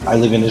I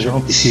live in Israel.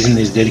 The season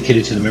is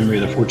dedicated to the memory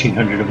of the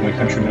 1,400 of my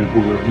countrymen who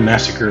were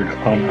massacred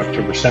on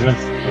October 7th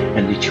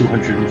and the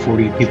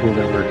 240 people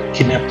that were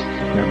kidnapped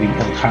and are being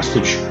held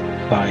hostage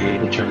by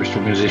the terrorist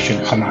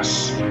organization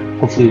Hamas.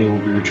 Hopefully they will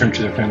be returned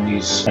to their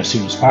families as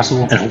soon as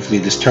possible, and hopefully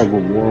this terrible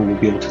war will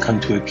be able to come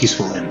to a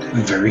peaceful end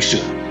very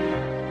soon.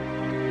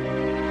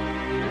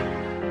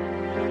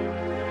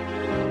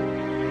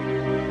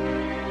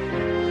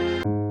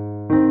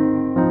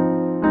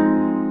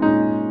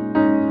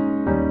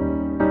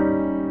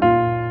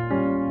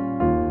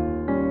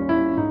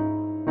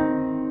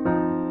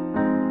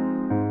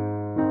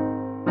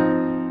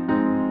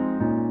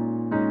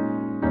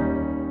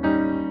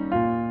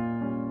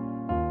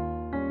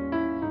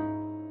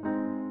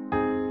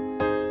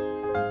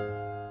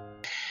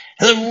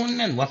 Hello, everyone,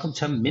 and welcome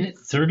to minute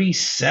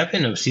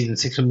 37 of season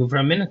 6 of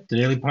MovieRob Minute, the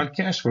daily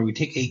podcast where we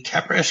take a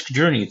Capra-esque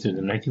journey through the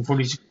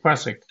 1946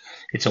 classic,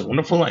 It's a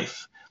Wonderful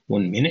Life,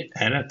 1 minute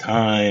at a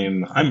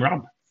time. I'm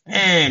Rob,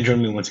 and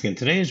joining me once again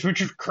today is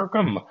Richard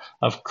Kirkham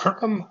of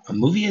Kirkham A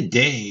Movie a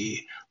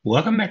Day.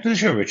 Welcome back to the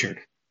show, Richard.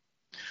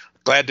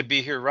 Glad to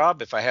be here,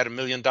 Rob. If I had $1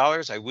 million,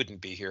 I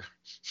wouldn't be here.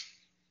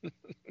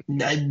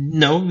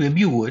 No, maybe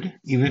you would.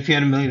 Even if you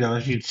had $1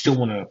 million, you'd still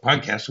want a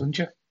podcast, wouldn't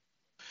you?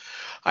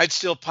 I'd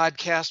still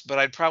podcast, but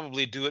I'd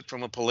probably do it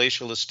from a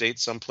palatial estate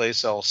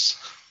someplace else.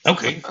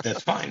 Okay,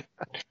 that's fine.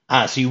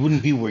 So you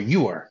wouldn't be where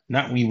you are,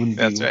 not where you wouldn't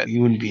be. That's right.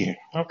 You wouldn't be here.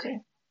 Okay.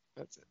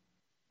 That's it.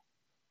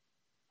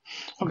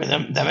 Okay,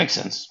 that makes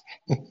sense.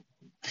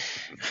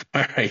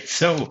 All right,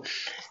 so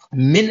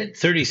minute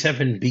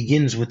 37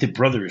 begins with the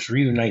brothers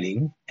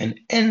reuniting and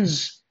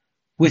ends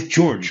with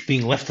George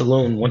being left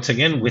alone once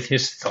again with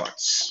his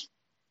thoughts.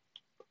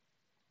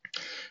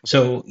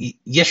 So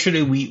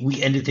yesterday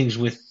we ended things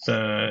with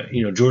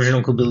George and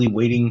Uncle Billy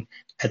waiting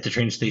at the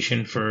train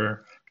station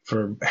for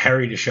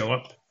Harry to show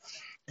up,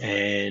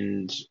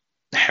 and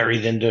Harry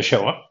then does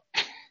show up,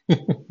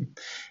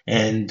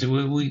 and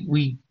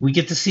we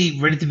get to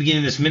see right at the beginning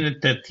of this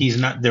minute that he's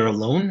not there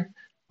alone,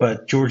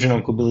 but George and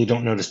Uncle Billy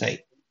don't notice that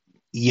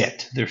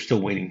yet. They're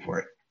still waiting for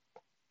it,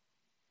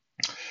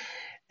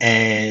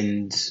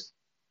 and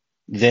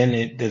then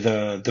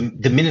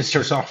the minute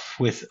starts off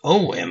with,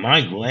 "Oh, am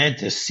I glad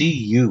to see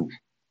you?"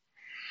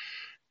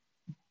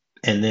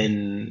 And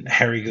then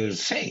Harry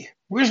goes, "Say,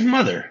 where's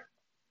Mother?"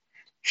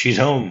 "She's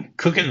home,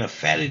 cooking the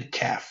fatted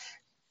calf."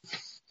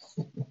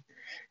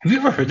 Have you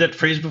ever heard that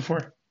phrase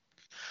before?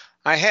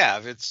 I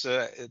have. It's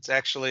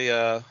actually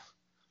a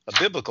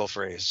biblical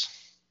phrase.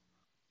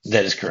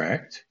 That is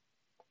correct.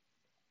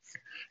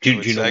 Do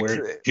you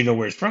know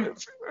where it's from?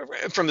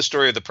 From the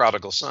story of the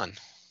prodigal son.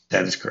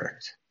 That is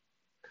correct.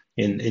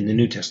 In the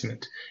New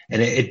Testament.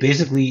 And it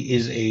basically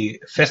is a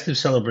festive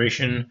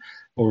celebration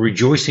or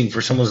rejoicing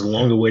for someone's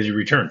long-awaited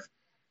return,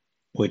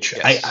 which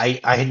yes.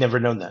 I had never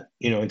known that,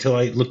 until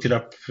I looked it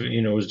up,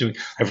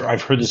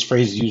 I've heard this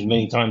phrase used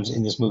many times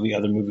in this movie,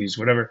 other movies,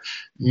 whatever.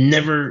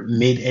 Never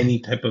made any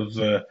type of,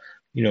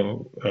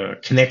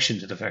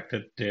 connection to the fact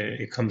that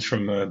it comes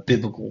from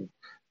biblical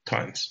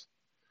times.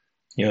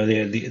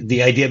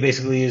 The idea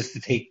basically is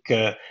to take,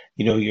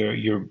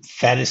 your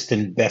fattest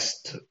and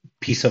best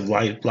piece of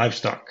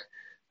livestock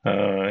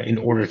in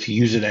order to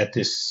use it at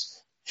this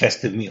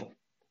festive meal.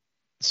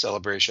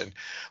 Celebration.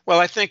 Well,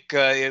 I think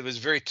it was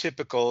very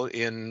typical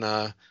in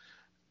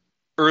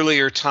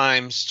earlier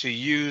times to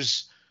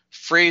use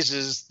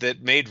phrases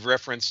that made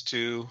reference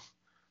to,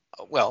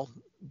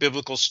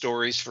 biblical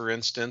stories, for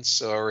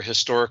instance, or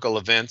historical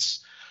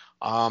events.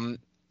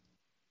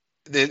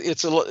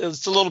 It's a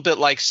little bit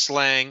like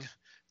slang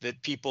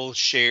that people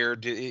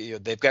shared.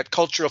 They've got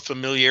cultural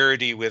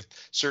familiarity with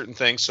certain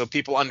things, so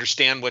people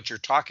understand what you're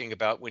talking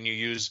about when you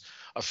use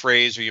a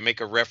phrase or you make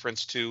a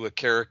reference to a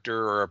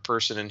character or a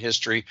person in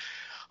history.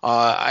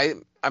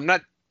 I'm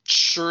not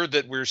sure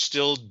that we're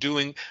still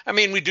doing. I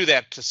mean, we do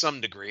that to some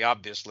degree,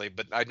 obviously,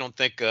 but I don't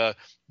think the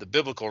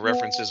biblical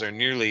references are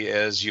nearly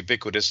as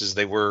ubiquitous as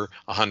they were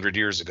 100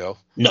 years ago.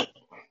 No.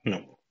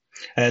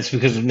 It's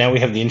because now we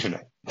have the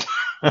internet.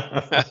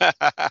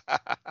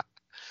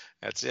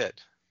 That's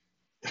it.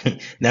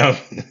 Now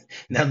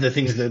the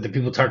things that the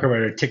people talk about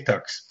are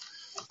TikToks,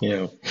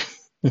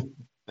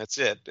 That's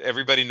it.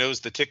 Everybody knows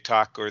the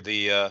TikTok or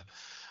the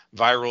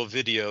viral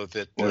video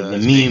that, or the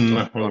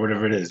meme or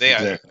whatever it is.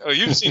 Exactly. Oh,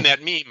 you've seen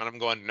that meme, and I'm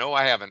going, no,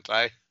 I haven't.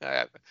 I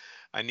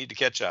need to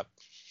catch up.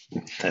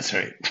 That's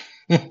right.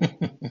 And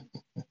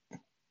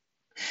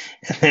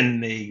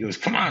then he goes,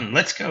 "Come on,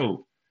 let's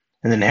go."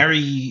 And then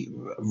Harry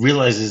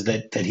realizes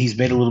that he's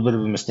made a little bit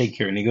of a mistake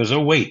here, and he goes,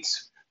 "Oh, wait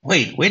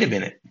a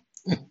minute.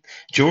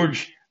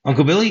 George,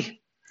 Uncle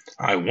Billy,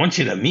 I want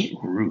you to meet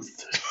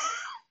Ruth."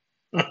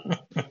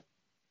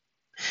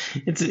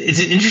 It's an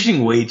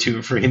interesting way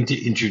for him to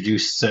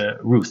introduce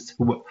Ruth,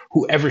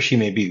 whoever she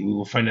may be. We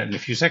will find out in a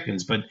few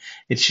seconds, but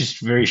it's just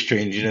very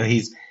strange.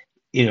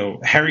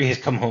 Harry has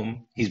come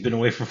home. He's been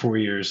away for 4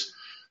 years,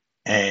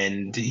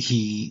 and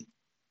he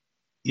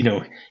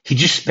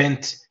just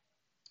spent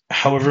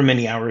however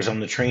many hours on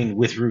the train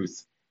with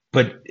Ruth.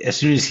 But as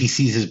soon as he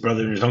sees his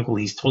brother and his uncle,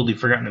 he's totally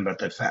forgotten about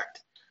that fact.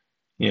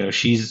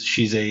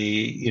 She's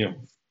a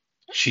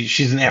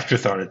she's an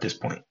afterthought at this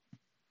point.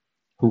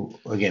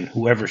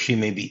 Whoever she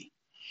may be,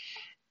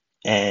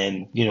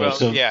 and Well,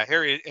 so yeah,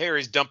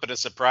 Harry's dumping a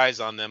surprise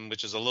on them,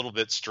 which is a little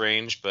bit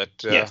strange, but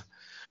yeah,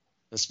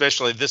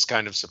 especially this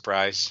kind of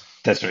surprise.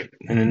 that's right.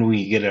 And then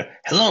we get a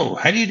hello,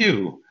 how do you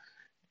do,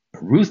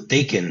 Ruth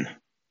Dakin,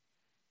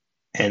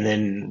 and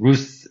then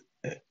Ruth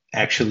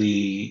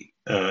actually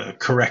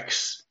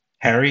corrects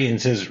Harry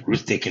and says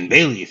Ruth Dakin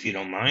Bailey, if you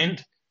don't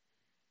mind.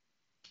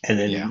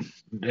 And Yeah,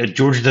 then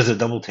George does a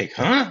double take,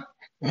 huh?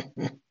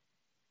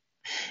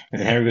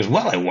 And Harry goes,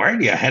 well, I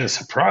warned you, I had a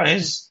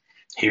surprise.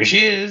 Here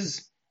she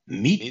is.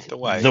 Meet meet the the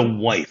wife.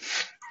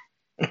 wife.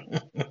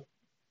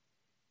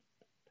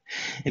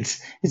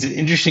 It's an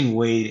interesting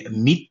way,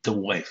 meet the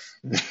wife,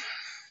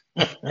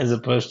 as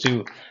opposed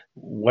to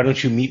why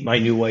don't you meet my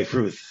new wife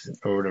Ruth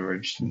or whatever.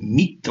 Just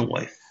meet the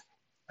wife.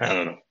 I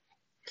don't know.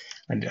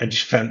 I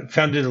just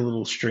found it a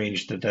little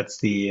strange that that's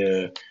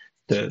the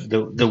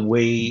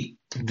way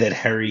that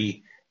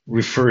Harry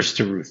refers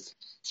to Ruth.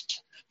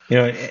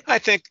 I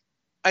think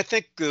I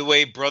think the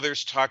way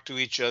brothers talk to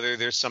each other,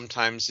 there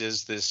sometimes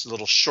is this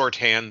little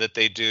shorthand that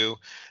they do.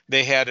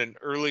 They had an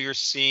earlier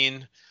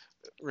scene.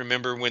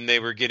 Remember when they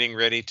were getting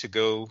ready to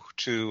go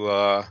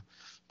to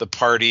the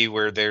party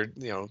where they're,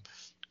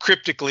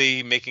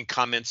 cryptically making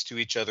comments to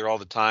each other all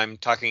the time,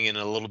 talking in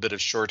a little bit of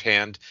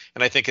shorthand.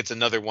 And I think it's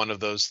another one of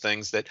those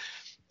things that,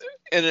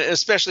 and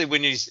especially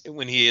when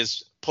he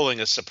is pulling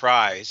a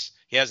surprise,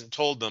 he hasn't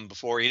told them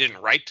before. He didn't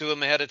write to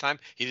them ahead of time.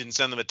 He didn't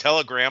send them a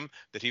telegram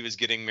that he was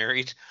getting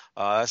married.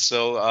 This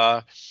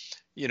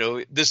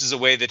is a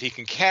way that he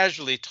can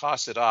casually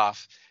toss it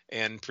off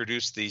and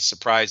produce the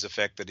surprise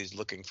effect that he's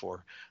looking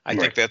for. I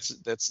think Right.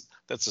 that's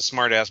a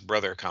smart ass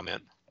brother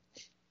comment.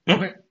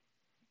 Okay.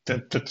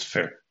 That's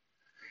fair.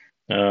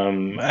 I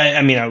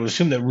mean, I would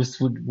assume that Ruth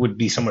would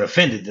be somewhat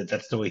offended that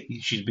that's the way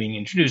she's being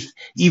introduced,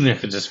 even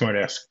if it's a smart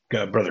ass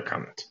brother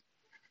comment.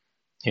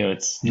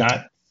 It's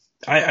not.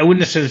 I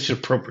wouldn't say it's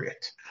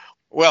appropriate.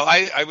 Well,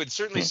 I would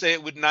certainly Hmm. say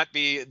it would not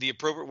be the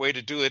appropriate way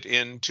to do it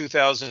in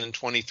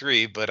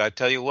 2023, but I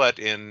tell you what,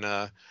 in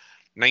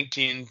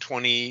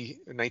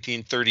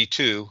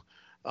 1932,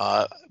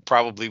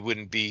 probably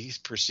wouldn't be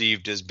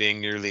perceived as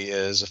being nearly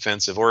as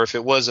offensive. Or if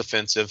it was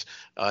offensive,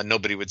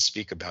 nobody would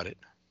speak about it.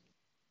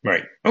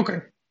 Right. Okay.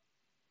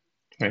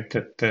 Right.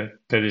 That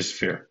is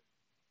fair.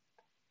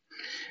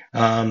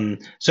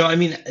 So I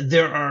mean,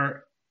 there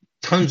are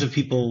tons of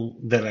people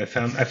that I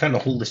found. I found a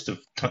whole list of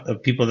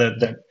people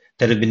that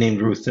have been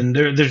named Ruth, and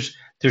there's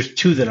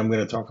two that I'm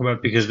going to talk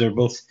about because they're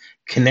both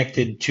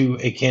connected to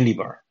a candy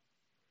bar.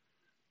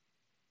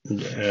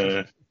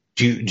 Do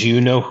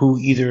you know who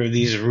either of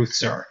these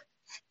Ruths are,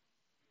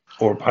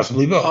 or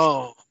possibly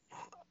both?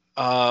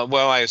 Oh,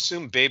 well, I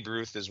assume Babe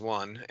Ruth is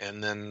one,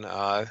 and then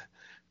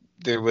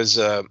there was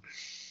a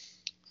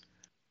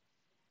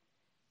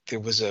there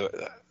was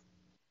a.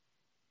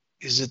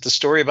 Is it the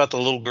story about the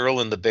little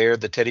girl and the bear,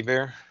 the teddy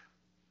bear?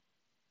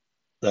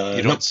 You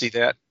No, don't see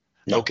that?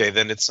 no. Okay,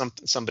 then it's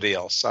somebody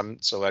else.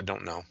 So I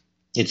don't know.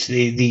 It's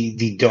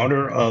the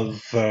daughter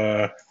of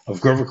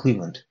Grover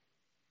Cleveland,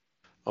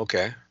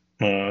 Okay.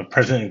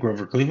 President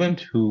Grover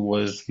Cleveland, who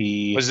was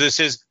the Was this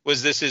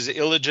his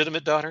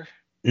illegitimate daughter?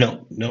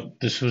 no.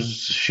 She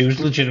was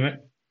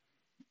legitimate.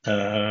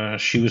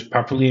 She was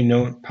popularly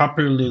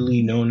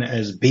known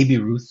as Baby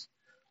Ruth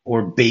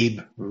or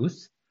Babe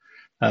Ruth.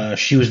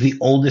 She was the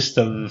oldest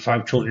of the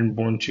five children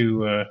born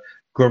to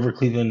Grover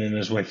Cleveland and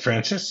his wife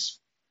Frances,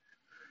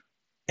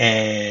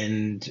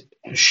 and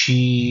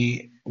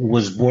she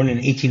was born in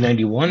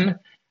 1891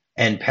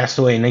 and passed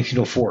away in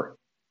 1904.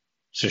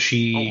 So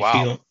Oh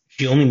wow,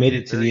 she only made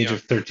it to very the age young.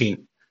 of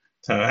 13.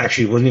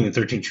 Actually, it wasn't even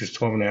 13. She was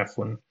 12 and a half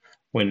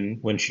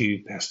when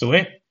she passed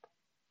away.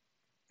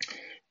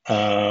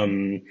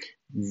 Um,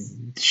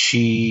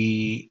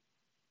 she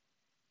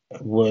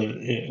was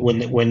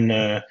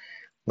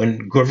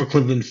when Grover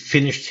Cleveland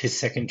finished his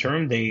second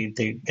term, they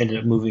ended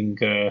up moving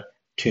to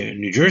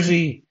New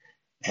Jersey,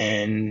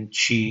 and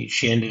she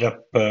ended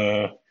up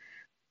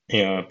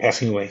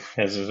passing away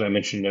as I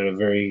mentioned at a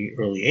very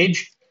early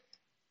age.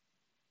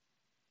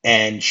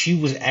 And she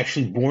was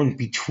actually born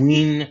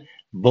between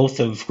both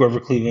of Grover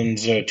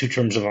Cleveland's two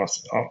terms of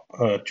office.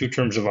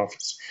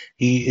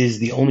 He is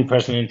the only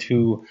president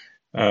who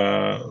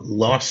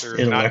lost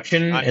Served an not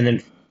election, not and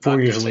then 4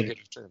 years later.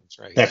 consecutive terms,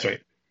 right? That's right.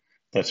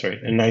 That's right.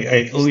 And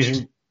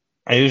Interesting.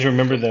 I always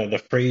remember the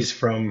phrase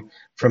from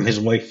his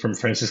wife, from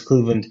Frances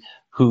Cleveland,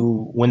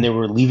 who, when they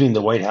were leaving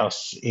the White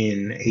House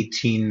in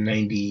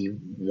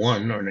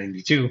 1891 or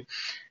 92,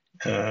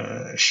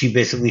 she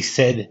basically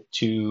said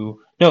to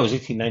no, it was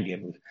 1890, I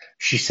believe.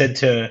 She said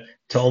to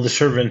all the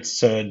servants,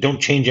 "Don't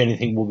change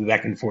anything. We'll be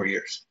back in 4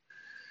 years."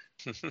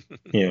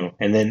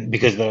 And then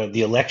because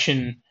the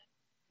election,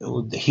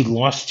 he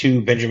lost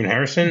to Benjamin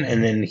Harrison,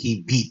 and then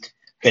he beat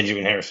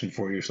Benjamin Harrison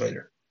 4 years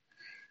later.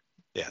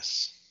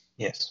 Yes.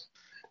 Yes,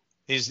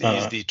 He's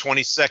uh, the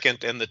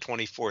 22nd and the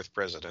 24th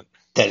president.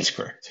 that is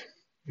correct.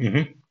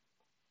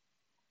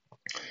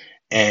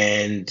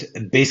 And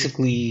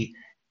basically,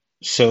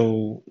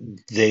 So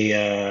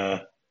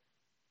they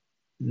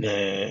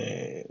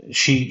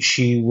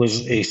she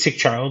was a sick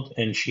child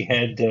and she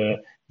had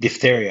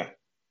diphtheria,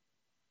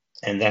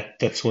 and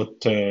that's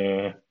what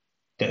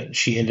that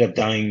she ended up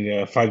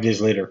dying 5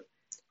 days later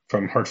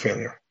from heart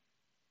failure.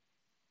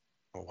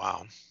 Oh,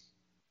 wow.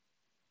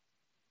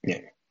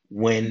 Yeah.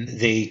 When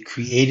they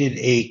created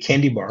a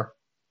candy bar,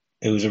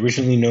 it was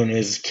originally known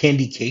as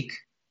Candy Cake,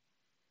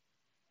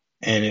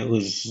 and it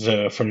was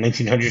from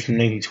 1900 to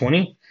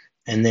 1920.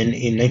 And then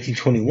in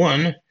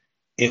 1921,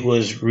 it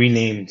was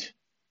renamed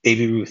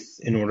Baby Ruth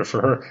in order for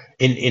her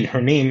in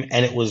her name,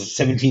 and it was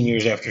 17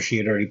 years after she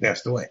had already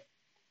passed away.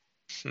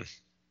 Hmm.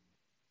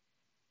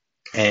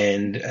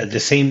 And the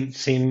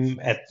same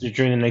at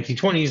during the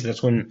 1920s,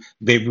 that's when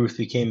Babe Ruth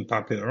became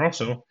popular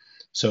also.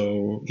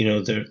 So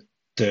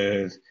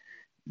the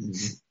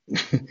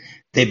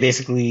they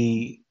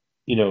basically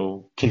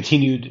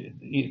continued.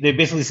 They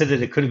basically said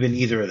that it could have been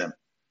either of them,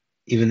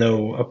 even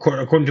though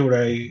according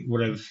to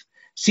what I've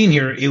seen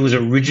here, it was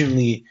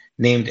originally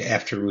named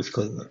after Ruth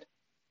Cleveland.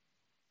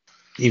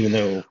 Even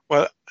though,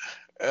 Well,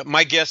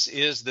 my guess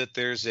is that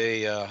there's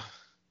a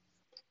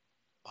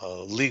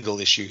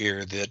legal issue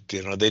here that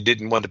they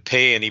didn't want to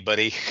pay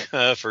anybody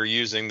for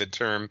using the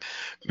term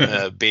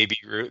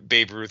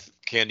Babe Ruth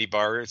candy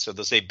bar, so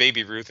they'll say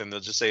Baby Ruth and they'll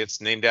just say it's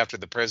named after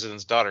the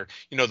president's daughter.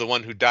 The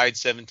one who died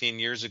 17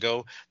 years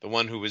ago, the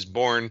one who was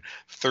born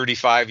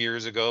 35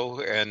 years ago,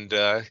 and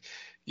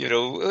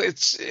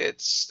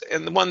it's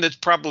and the one that's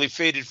probably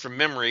faded from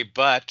memory,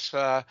 but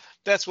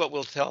that's what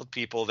we'll tell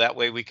people. That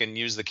way we can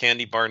use the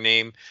candy bar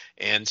name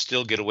and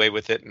still get away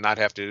with it and not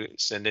have to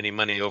send any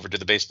money over to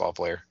the baseball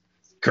player.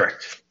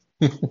 correct.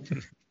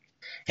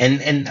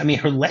 And I mean,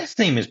 her last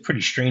name is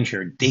pretty strange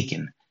here,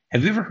 Dakin.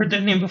 Have you ever heard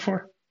that name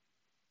before?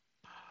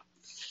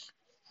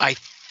 I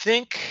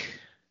think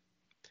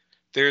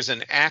there's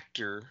an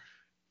actor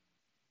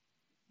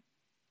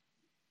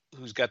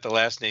who's got the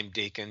last name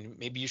Dakin.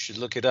 Maybe you should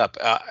look it up.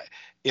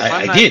 If I'm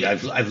I not did.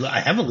 I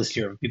have a list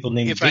here of people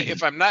named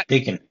if I'm not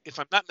Dakin. if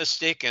I'm not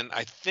mistaken,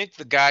 I think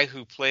the guy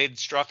who played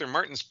Strother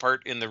Martin's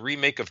part in the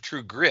remake of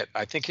True Grit,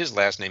 I think his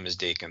last name is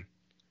Dakin.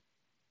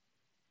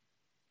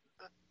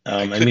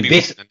 I I could mean, be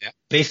wrong on that.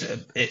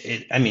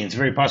 I mean, it's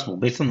very possible.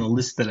 Based on the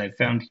list that I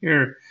found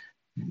here,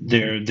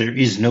 there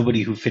is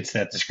nobody who fits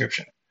that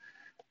description.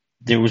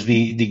 There was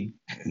the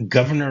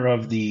governor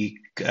of the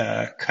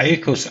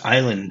Caicos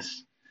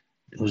Islands,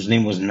 whose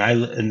name was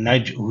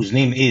whose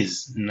name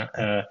is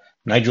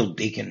Nigel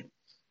Dakin.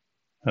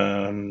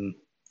 Then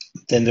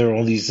there are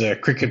all these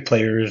cricket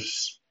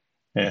players,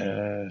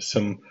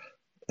 some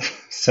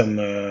some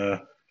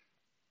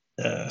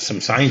some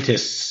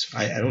scientists.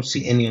 I don't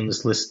see any on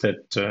this list.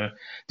 That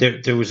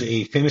there was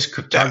a famous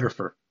That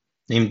cryptographer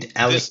named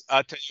Alec. this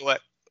I'll tell you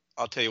what.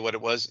 I'll tell you what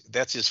it was.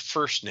 That's his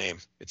first name.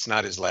 It's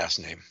not his last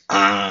name.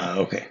 Ah,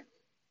 okay,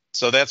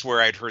 So that's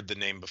where I'd heard the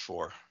name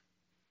before.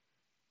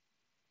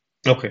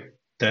 okay,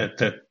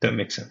 that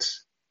makes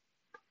sense.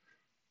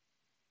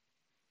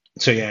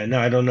 So yeah, no,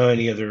 I don't know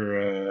any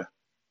other.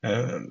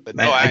 But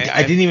no,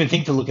 I didn't even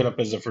think to look it up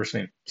as a first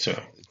name. So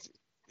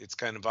it's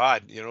kind of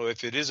odd.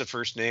 If it is a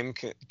first name,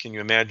 can you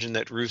imagine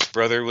that Ruth's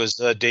brother was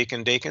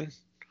Dakin Dakin?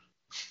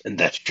 and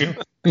that's true.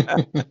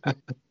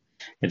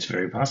 It's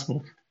very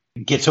possible.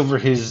 Gets over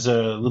his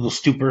little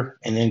stupor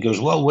and then goes,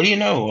 "Well, what do you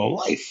know? A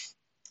wife."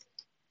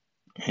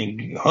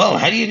 And, "Oh,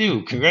 how do you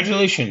do?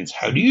 Congratulations.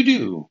 How do you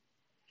do?"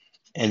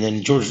 And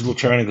then George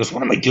looks around and goes,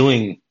 "What am I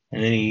doing?"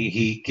 And then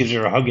he gives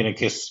her a hug and a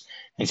kiss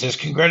and says,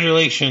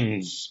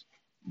 "Congratulations.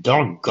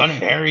 Doggone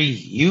it, Harry.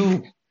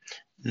 You."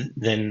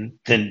 Then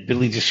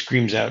Billy just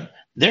screams out,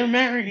 "They're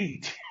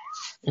married."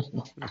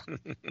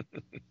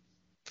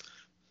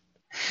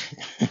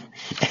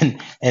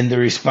 And the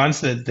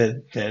response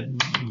that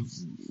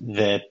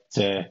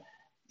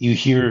you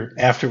hear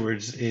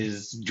afterwards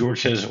is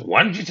George says,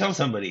 "Why didn't you tell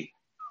somebody?"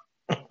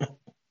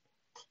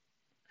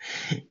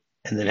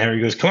 And then Harry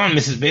goes, "Come on,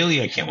 Mrs.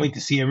 Bailey, I can't wait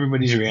to see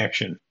everybody's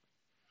reaction."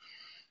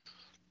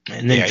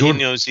 And then Yeah, he George,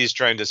 knows he's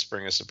trying to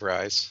spring a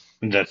surprise.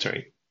 that's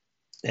right.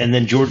 And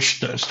then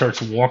George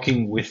starts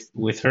walking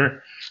with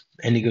her,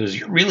 and he goes,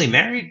 "You're really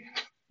married?"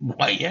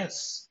 "Why,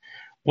 yes.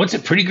 What's a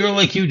pretty girl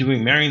like you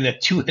doing marrying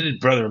that two-headed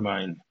brother of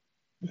mine?"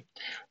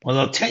 "Well,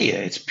 I'll tell you,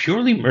 it's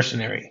purely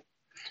mercenary.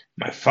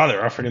 My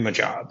father offered him a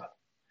job."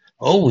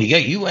 "Oh, he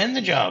got you and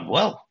the job.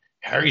 Well,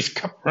 Harry's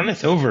cup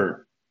runneth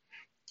over."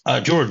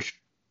 George,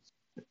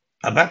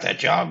 about that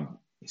job."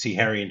 See,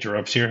 Harry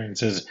interrupts here and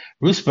says,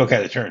 "Ruth spoke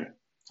out of turn.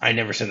 I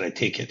never said I'd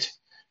take it.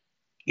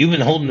 You've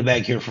been holding the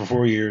bag here for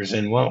 4 years,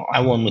 and, well,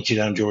 I won't let you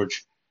down,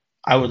 George.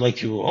 I would like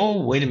to.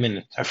 Oh, wait a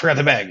minute. I forgot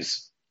the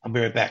bags. I'll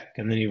be right back."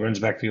 And then he runs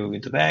back to go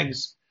get the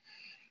bags.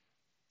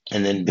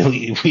 And then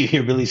we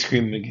hear Billy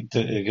scream.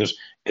 He goes,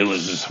 "It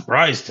was a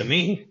surprise to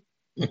me."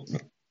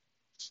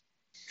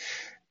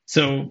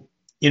 So,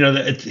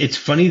 it's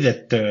funny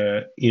that,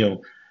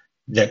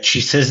 that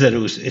she says that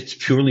it's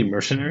purely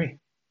mercenary.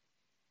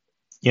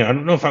 I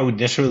don't know if I would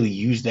necessarily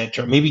use that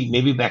term.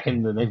 Maybe back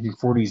in the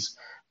 1940s,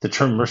 the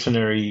term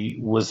mercenary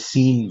was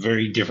seen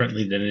very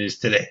differently than it is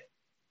today.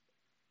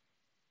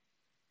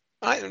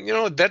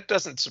 That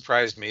doesn't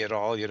surprise me at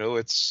all.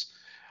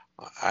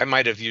 I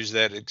might have used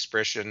that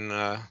expression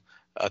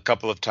a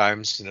couple of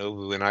times,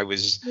 when I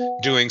was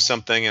doing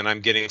something and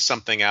I'm getting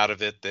something out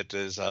of it that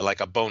is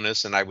like a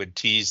bonus, and I would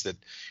tease that,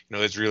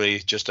 it's really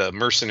just a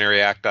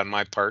mercenary act on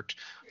my part.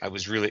 I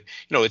was really,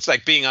 it's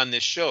like being on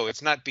this show.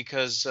 It's not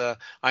because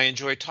I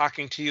enjoy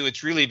talking to you.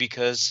 It's really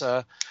because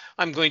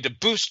I'm going to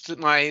boost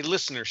my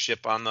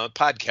listenership on the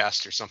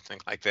podcast or something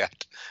like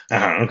that.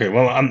 Okay.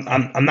 Well,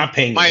 I'm not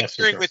paying you. My That's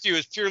for appearing sure. with you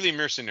is purely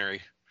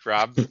mercenary,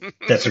 Rob.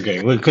 That's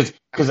okay. Well,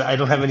 because I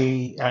don't have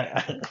any.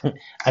 I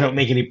don't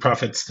make any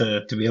profits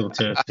to be able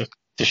to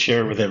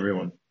share with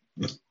everyone.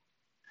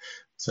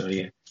 So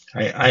yeah,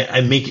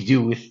 I make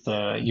do with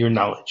your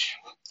knowledge.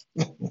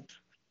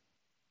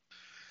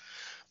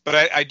 But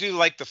I do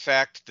like the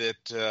fact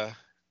that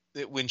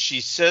when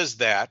she says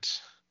that,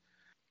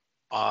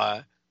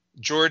 uh,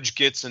 George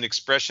gets an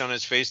expression on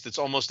his face that's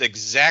almost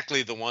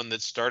exactly the one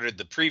that started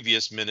the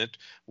previous minute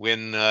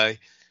when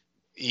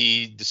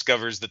he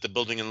discovers that the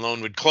building and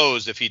loan would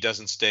close if he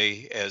doesn't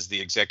stay as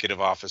the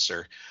executive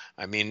officer.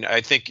 I mean,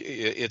 I think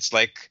it's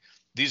like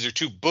these are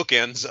two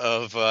bookends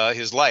of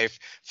his life,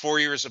 4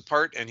 years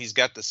apart, and he's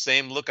got the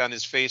same look on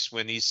his face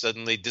when he's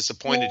suddenly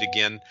disappointed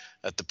again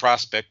at the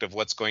prospect of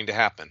what's going to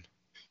happen.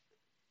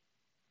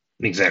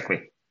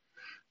 Exactly.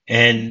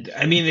 And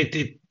I mean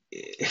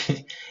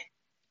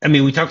I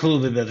mean, we talked a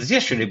little bit about this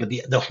yesterday, but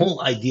the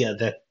whole idea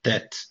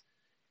that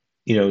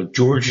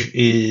George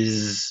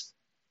is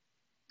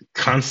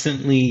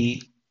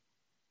constantly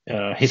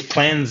his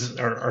plans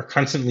are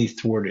constantly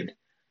thwarted.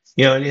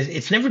 And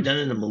it's never done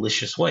in a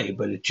malicious way,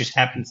 but it just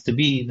happens to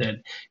be that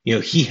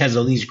he has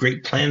all these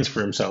great plans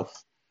for himself,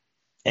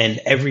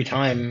 and every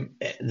time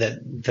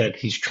that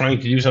he's trying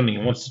to do something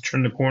and wants to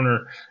turn the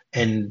corner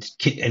and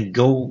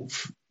go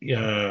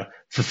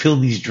fulfill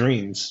these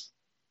dreams,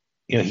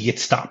 he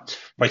gets stopped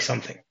by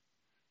something.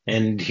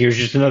 And here's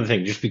just another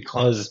thing: just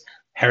because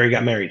Harry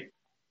got married,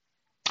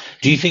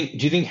 do you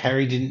think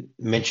Harry didn't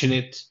mention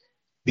it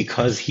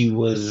because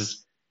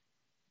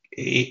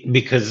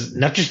because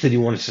not just that he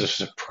wanted to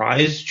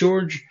surprise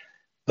George,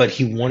 but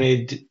he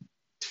wanted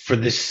for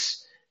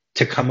this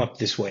to come up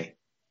this way,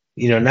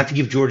 not to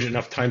give George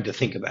enough time to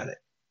think about it.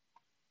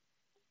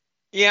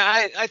 Yeah,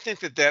 I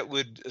think that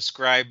would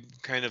ascribe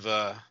kind of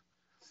a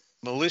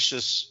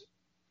malicious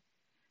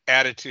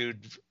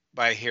attitude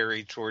by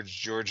Harry towards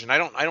George, and I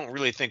don't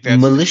really think that's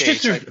the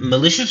Malicious case. or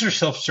malicious or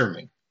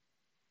self-serving?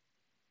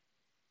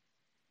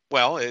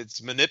 Well,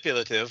 it's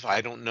manipulative.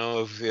 I don't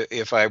know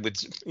if I would,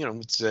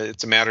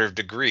 it's a matter of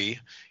degree.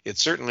 It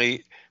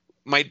certainly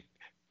might,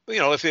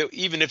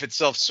 even if it's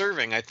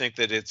self-serving, I think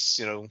that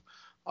it's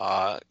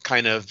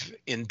kind of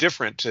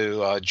indifferent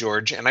to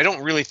George, and I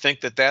don't really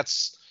think that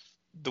that's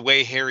the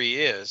way Harry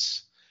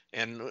is.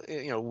 And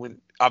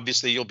when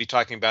obviously you'll be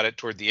talking about it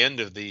toward the end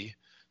of the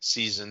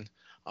season.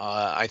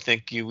 I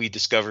think we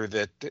discover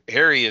that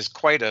Harry is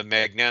quite a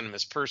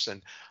magnanimous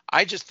person.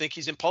 I just think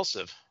he's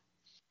impulsive,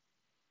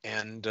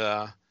 and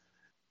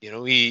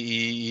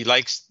he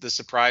likes the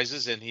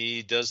surprises, and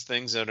he does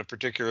things in a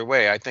particular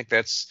way. I think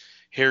that's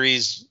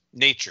Harry's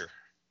nature,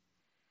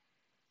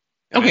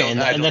 and Okay,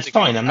 and I and don't that's think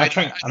fine. I'm not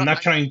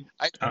trying.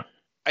 I, Uh,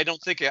 I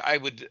don't think I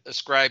would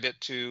ascribe it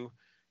to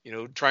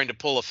trying to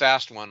pull a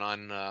fast one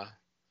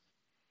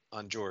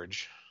on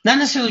George. Not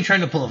necessarily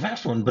trying to pull a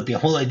fast one, but the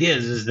whole idea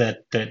is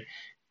that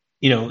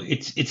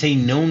it's a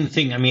known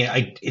thing. I mean,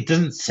 it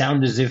doesn't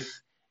sound as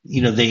if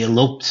they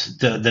eloped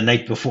the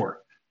night before.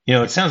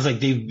 It sounds like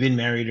they've been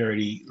married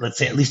already. Let's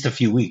say at least a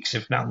few weeks,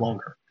 if not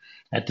longer,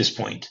 at this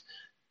point.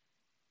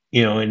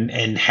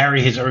 And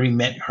Harry has already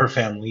met her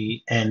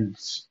family and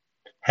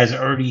has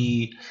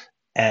already,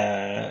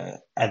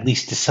 at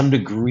least to some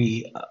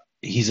degree,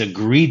 he's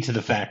agreed to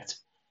the fact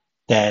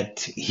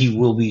that he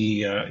will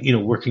be,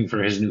 working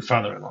for his new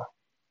father-in-law.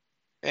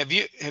 Have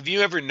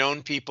you ever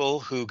known people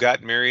who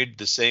got married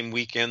the same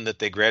weekend that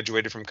they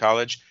graduated from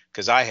college?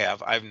 Because I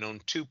have. I've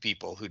known two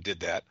people who did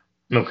that.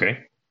 Okay.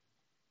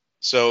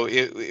 So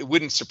it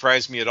wouldn't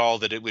surprise me at all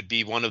that it would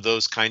be one of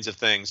those kinds of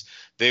things.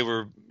 They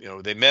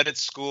met at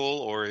school,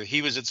 or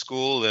he was at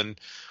school and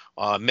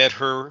met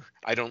her.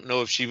 I don't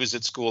know if she was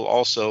at school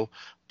also,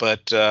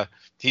 but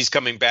he's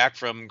coming back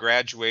from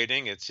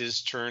graduating. It's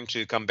his turn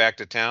to come back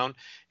to town,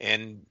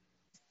 and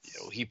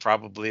he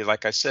probably,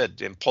 like I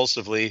said,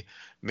 impulsively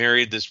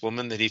married this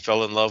woman that he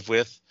fell in love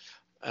with.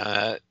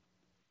 Uh,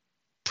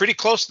 Pretty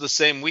close to the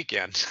same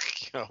weekend.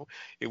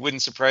 It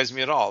wouldn't surprise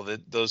me at all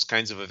that those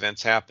kinds of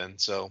events happen.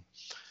 So,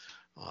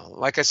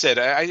 like I said,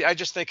 I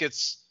just think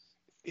it's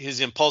his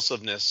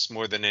impulsiveness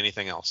more than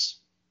anything else.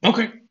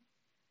 Okay.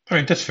 All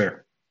right. That's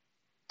fair.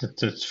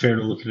 That's fair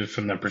to look at it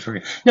from that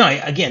perspective. No,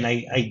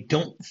 I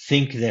don't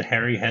think that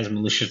Harry has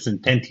malicious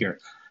intent here,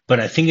 but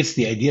I think it's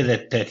the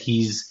idea that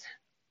he's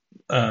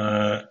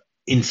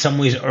in some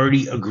ways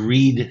already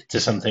agreed to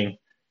something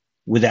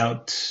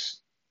without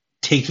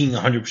taking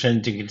 100%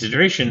 into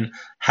consideration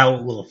how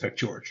it will affect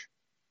George.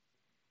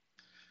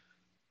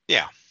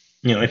 Yeah.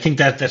 I think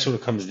that's what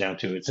it comes down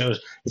to. It's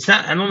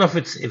not. I don't know if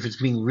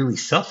it's being really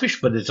selfish,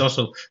 but it's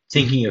also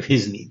thinking of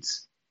his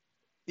needs.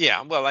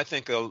 Yeah, well, I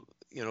think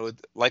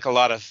like a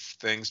lot of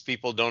things,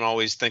 people don't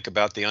always think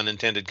about the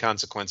unintended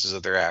consequences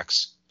of their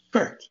acts.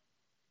 Correct.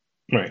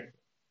 Right.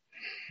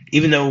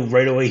 Even though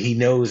right away he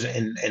knows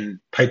and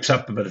pipes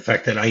up about the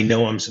fact that I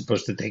know I'm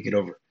supposed to take it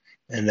over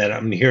and that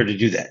I'm here to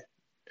do that.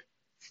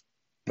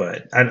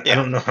 But I Yeah.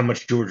 don't know how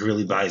much George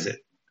really buys it.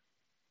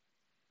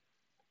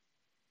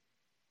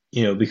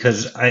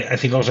 Because I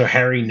think also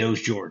Harry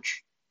knows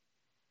George.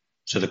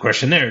 So the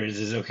question there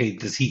is okay,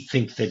 does he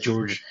think that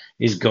George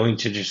is going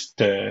to just,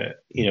 give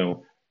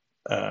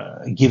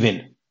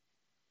in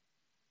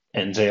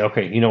and say,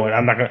 okay, you know what,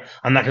 I'm not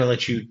gonna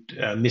let you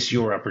miss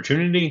your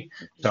opportunity,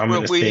 so I'm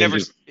Well, gonna stay and do.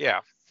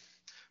 yeah,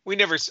 we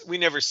never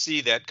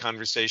see that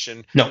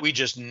conversation. No, We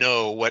just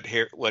know what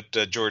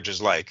George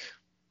is like.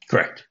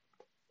 correct,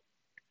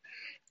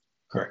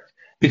 correct.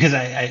 Because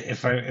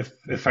if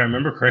I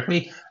remember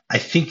correctly, I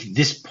think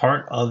this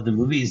part of the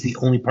movie is the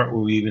only part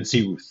where we even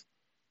see Ruth.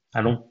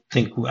 I don't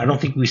think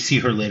we see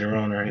her later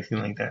on or anything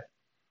like that.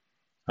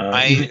 Even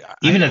I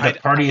even at the I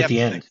party at have the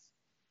to end. think.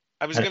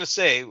 I was I- going to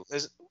say,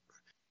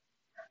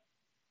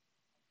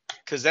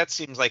 because that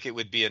seems like it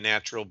would be a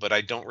natural, but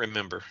I don't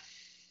remember.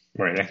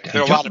 right. I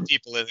There are a lot of don't.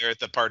 people in there at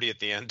the party at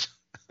the end.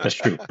 That's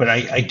true, but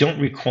I don't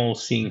recall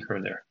seeing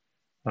her there.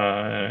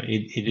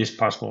 It is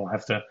possible.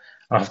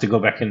 I'll have to go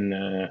back and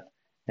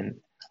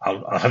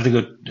I'll have to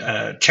go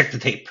check the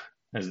tape,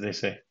 as they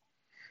say.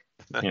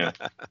 Yeah,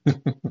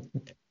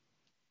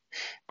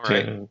 All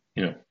right.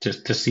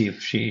 just to see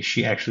if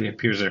she actually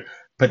appears there.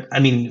 But I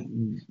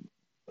mean,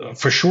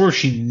 for sure,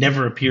 she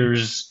never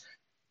appears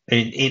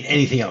in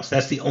anything else.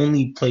 That's the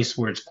only place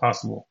where it's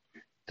possible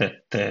that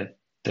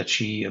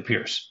she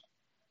appears.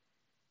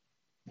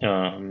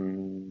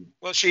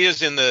 Well, she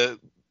is in the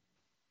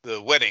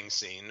wedding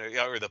scene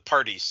or the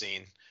party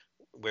scene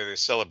where they're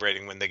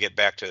celebrating when they get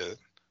back to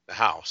the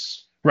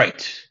house.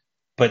 Right,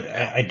 but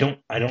Yeah, I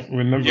don't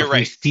remember you're if we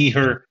right. see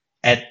her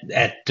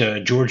at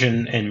George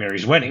and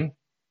Mary's wedding.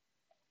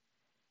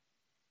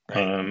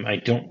 Right. I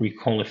don't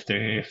recall if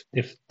they're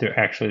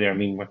actually there. I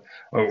mean,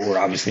 we're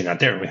obviously not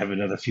there. We have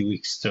another few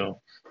weeks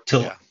still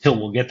till Yeah. till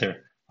we'll get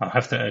there. I'll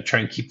have to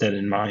try and keep that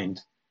in mind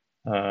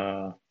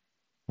uh,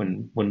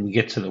 when we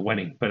get to the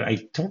wedding. But I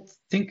don't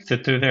think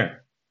that they're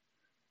there.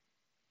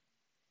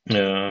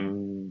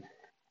 Um,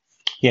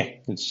 yeah,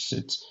 it's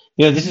this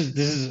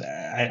is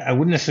I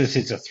wouldn't necessarily say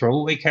it's a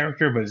throwaway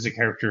character, but it's a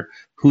character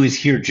who is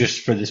here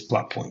just for this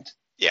plot point.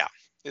 Yeah.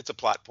 It's a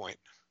plot point.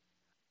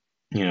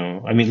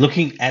 I mean,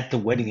 looking at the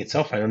wedding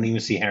itself, I don't even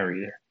see Harry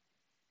there.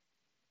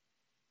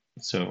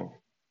 So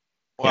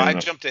Well, yeah, I don't I know.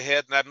 jumped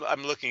ahead and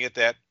I'm looking at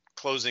that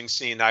closing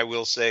scene. I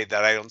will say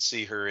that I don't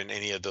see her in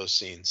any of those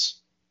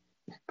scenes.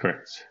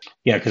 Correct.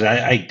 Yeah, because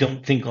I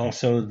don't think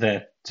also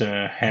that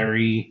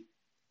Harry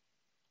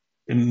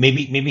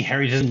maybe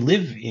Harry doesn't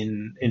live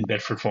in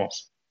Bedford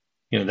Falls.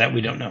 That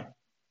we don't know.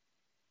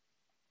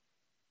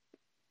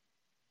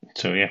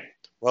 So yeah.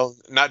 Well,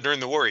 not during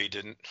the war, he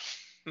didn't.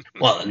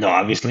 Well, no,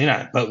 obviously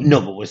not. But no,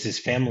 but was his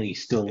family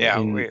still Yeah,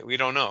 in? we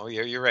don't know.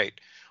 You're right.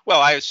 Well,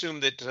 I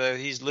assume that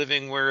he's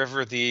living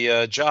wherever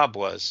the job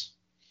was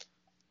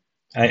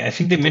I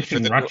think they for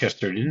mentioned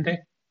Rochester, didn't they?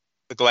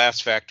 the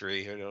glass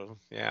factory.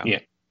 Yeah. Yeah,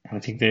 I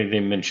think they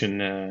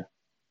mentioned.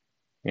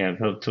 Yeah,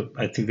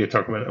 I think they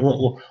talk about it.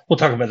 We'll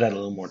talk about that a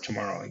little more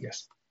tomorrow, I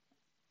guess.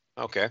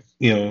 Okay.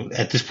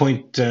 At this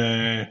point,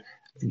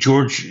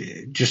 George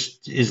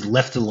just is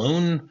left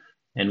alone,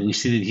 and we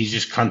see that he's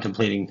just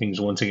contemplating things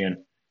once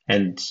again.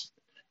 And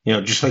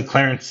just like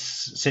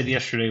Clarence said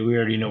yesterday, we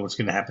already know what's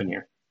going to happen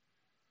here.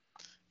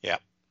 Yeah.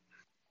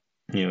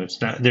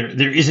 It's not there.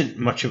 There isn't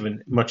much of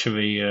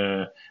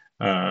a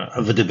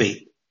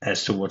debate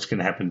as to what's going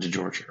to happen to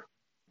George here.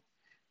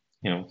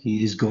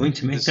 He is going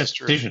to make This that is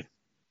true. decision.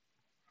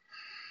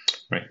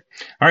 Right.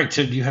 All right.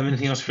 So, do you have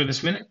anything else for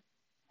this minute?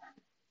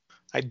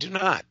 I do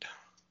not.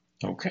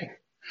 Okay.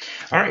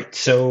 All right.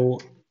 So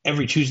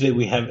every Tuesday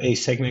we have a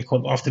segment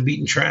called Off the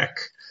Beaten Track,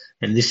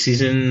 and this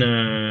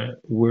season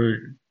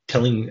we're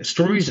telling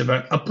stories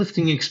about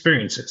uplifting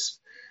experiences.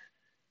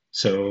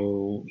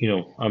 So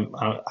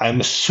I'm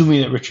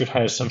assuming that Richard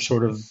has some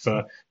sort of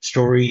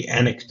story,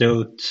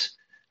 anecdote,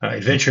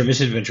 adventure,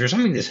 misadventure,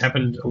 something that's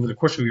happened over the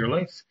course of your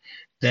life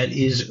that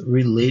is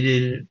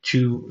related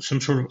to some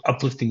sort of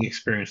uplifting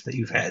experience that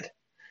you've had.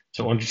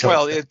 So why don't you tell us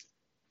Well, that?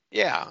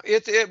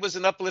 it was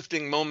an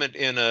uplifting moment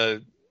in a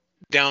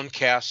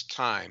downcast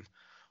time.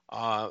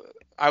 Uh,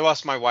 I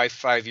lost my wife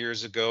 5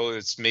 years ago.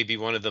 It's maybe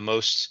one of the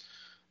most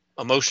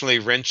emotionally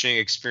wrenching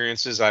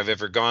experiences I've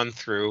ever gone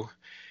through,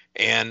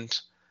 and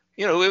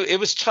it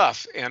was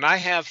tough. And I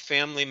have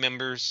family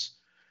members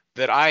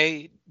that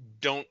I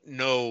don't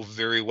know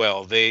very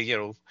well.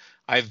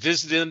 I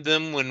visited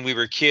them when we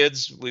were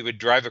kids. We would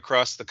drive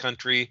across the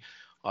country.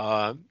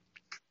 Uh,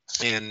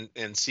 and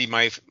see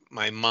my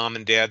mom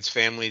and dad's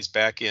families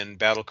back in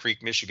Battle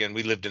Creek, Michigan.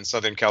 We lived in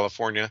Southern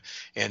California,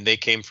 and they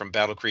came from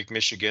Battle Creek,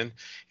 Michigan.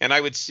 And I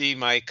would see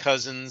my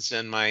cousins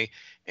and my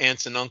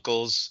aunts and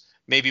uncles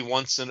maybe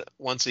once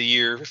a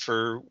year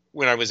for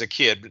when I was a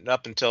kid,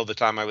 up until the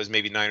time I was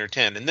maybe 9 or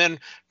 10. And then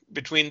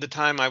between the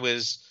time I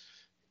was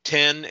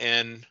 10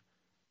 and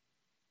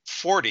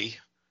 40,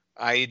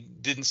 I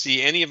didn't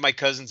see any of my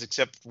cousins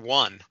except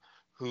one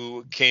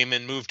who came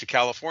and moved to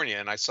California,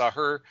 and I saw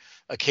her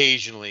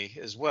occasionally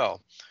as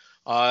well.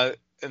 And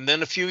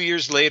then a few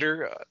years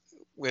later,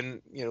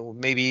 when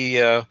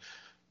maybe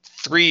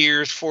 3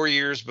 years, 4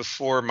 years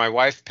before my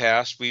wife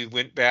passed, we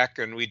went back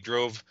and we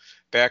drove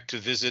back to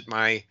visit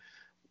my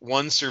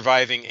one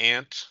surviving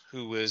aunt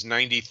who was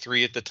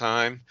 93 at the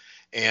time,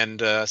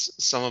 and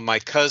some of my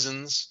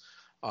cousins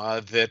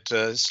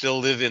that still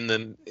live in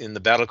the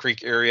Battle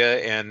Creek area,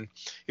 and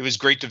it was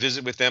great to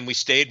visit with them. We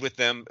stayed with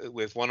them,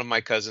 with one of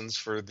my cousins,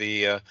 for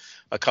a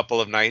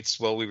couple of nights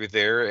while we were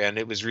there, and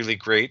it was really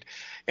great.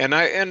 And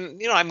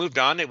I moved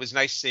on. It was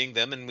nice seeing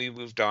them, and we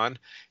moved on.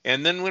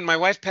 And then when my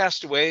wife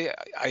passed away,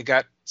 I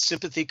got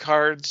sympathy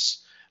cards.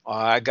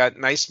 I got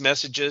nice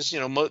messages.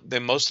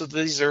 Most of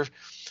these are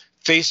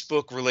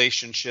Facebook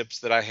relationships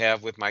that I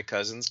have with my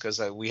cousins, because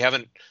we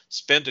haven't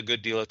spent a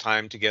good deal of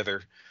time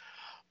together.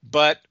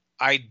 But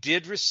I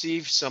did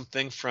receive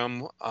something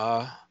from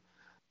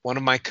one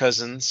of my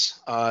cousins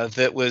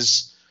that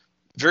was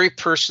very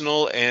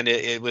personal, and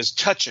it was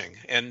touching,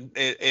 and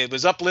it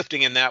was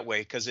uplifting in that way,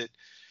 because it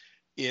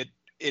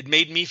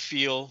made me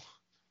feel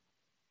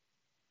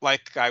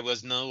like I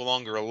was no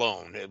longer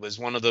alone. It was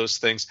one of those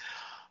things.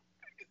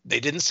 They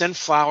didn't send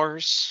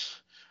flowers.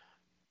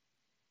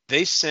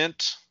 They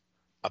sent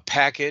a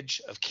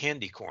package of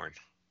candy corn.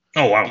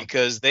 Oh, wow.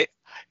 Because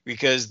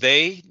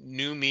they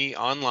knew me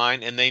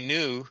online, and they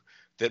knew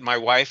that my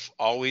wife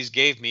always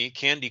gave me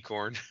candy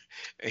corn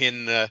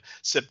in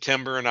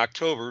September and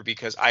October,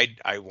 because I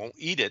won't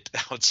eat it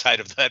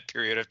outside of that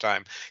period of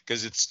time,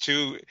 because it's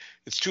too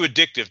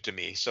addictive to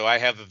me. So I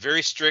have a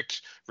very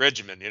strict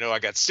regimen. I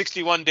got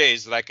 61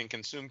 days that I can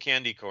consume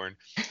candy corn.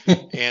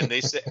 And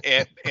they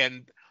said,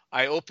 and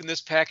I opened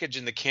this package,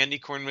 and the candy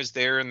corn was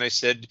there, and they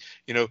said,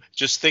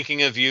 just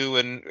thinking of you,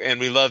 and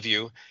we love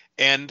you.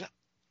 And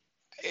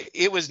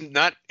it was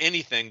not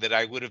anything that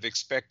I would have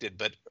expected,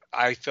 but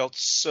I felt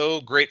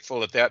so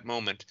grateful at that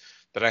moment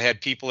that I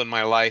had people in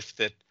my life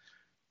that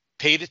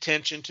paid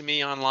attention to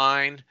me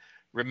online,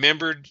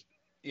 remembered,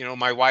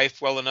 my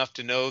wife well enough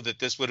to know that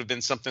this would have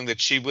been something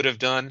that she would have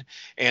done,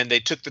 and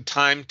they took the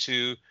time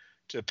to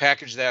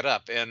package that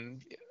up.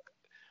 And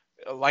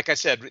like I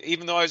said,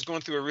 even though I was going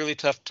through a really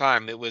tough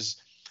time, it was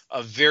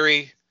a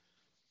very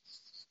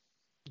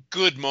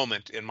good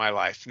moment in my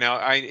life. Now,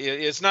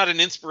 it's not an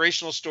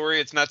inspirational story.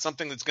 It's not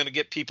something that's going to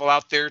get people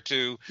out there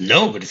to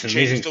but it's an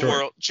amazing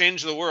story.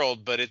 Change the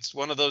world. But it's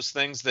one of those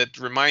things that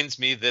reminds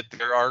me that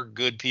there are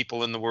good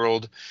people in the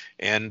world,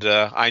 and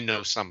I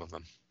know some of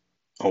them.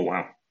 Oh,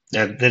 wow.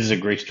 That is a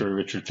great story,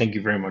 Richard. Thank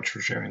you very much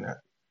for sharing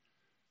that.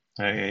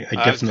 I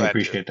definitely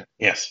appreciate that.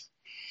 Yes.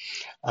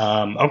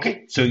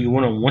 Okay, so you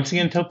want to once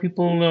again tell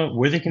people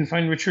where they can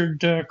find Richard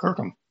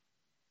Kirkham?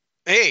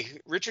 Hey,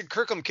 Richard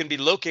Kirkham can be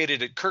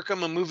located at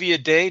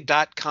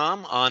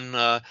kirkhammoviea.com on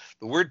the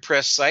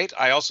WordPress site.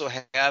 I also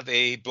have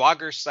a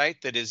Blogger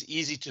site that is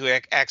easy to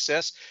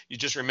access. You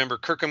just remember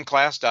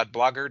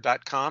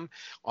kirkhamclass.blogger.com.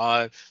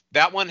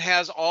 That one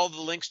has all the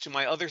links to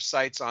my other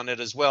sites on it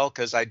as well,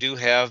 because I do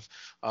have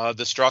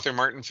the Strother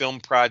Martin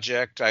Film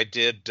Project. I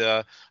did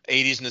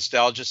 80s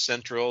Nostalgia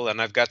Central,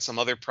 and I've got some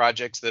other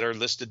projects that are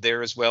listed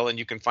there as well, and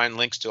you can find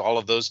links to all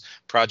of those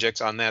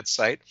projects on that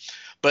site.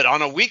 But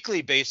on a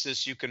weekly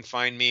basis, you can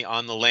find me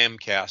on the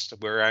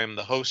Lambcast, where I am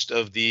the host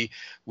of the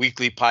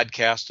weekly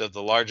podcast of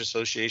the Large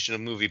Association of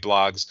Movie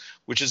Blogs,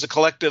 which is a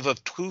collective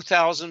of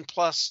 2,000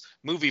 plus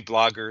movie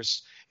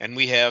bloggers. And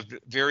we have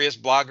various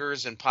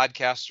bloggers and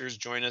podcasters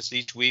join us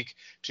each week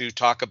to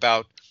talk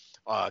about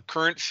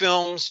current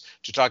films,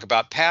 to talk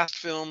about past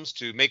films,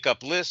 to make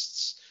up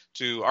lists,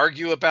 to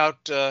argue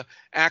about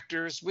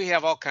actors. We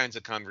have all kinds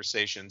of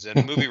conversations,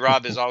 and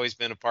MovieRob has always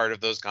been a part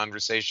of those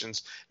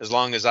conversations as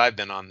long as I've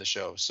been on the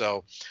show.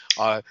 So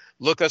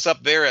look us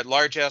up there at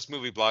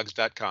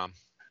largeassmovieblogs.com.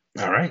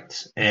 All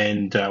right.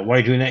 And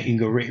while doing that, you can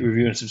go rate,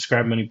 review, and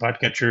subscribe on any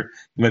podcatcher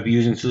you might be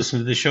using to listen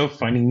to the show.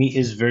 Finding me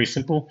is very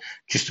simple.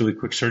 Just do a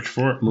quick search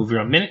for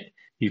MovieRob Minute.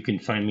 You can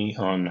find me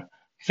on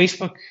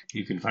Facebook.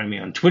 You can find me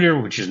on Twitter,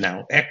 which is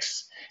now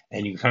X.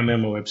 And you can find me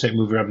on my website,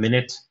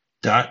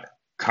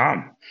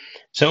 MovieRobMinute.com.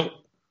 So,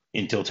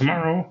 until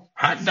tomorrow,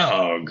 hot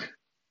dog.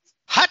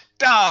 Hot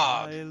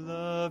dog! I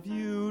love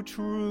you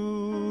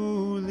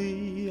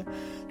truly,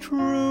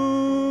 truly,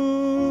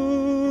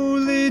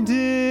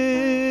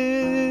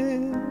 dear.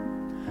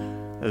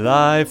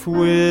 Life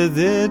with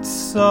its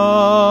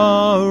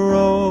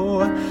sorrow,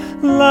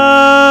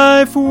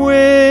 life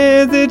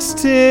with its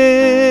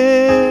tears.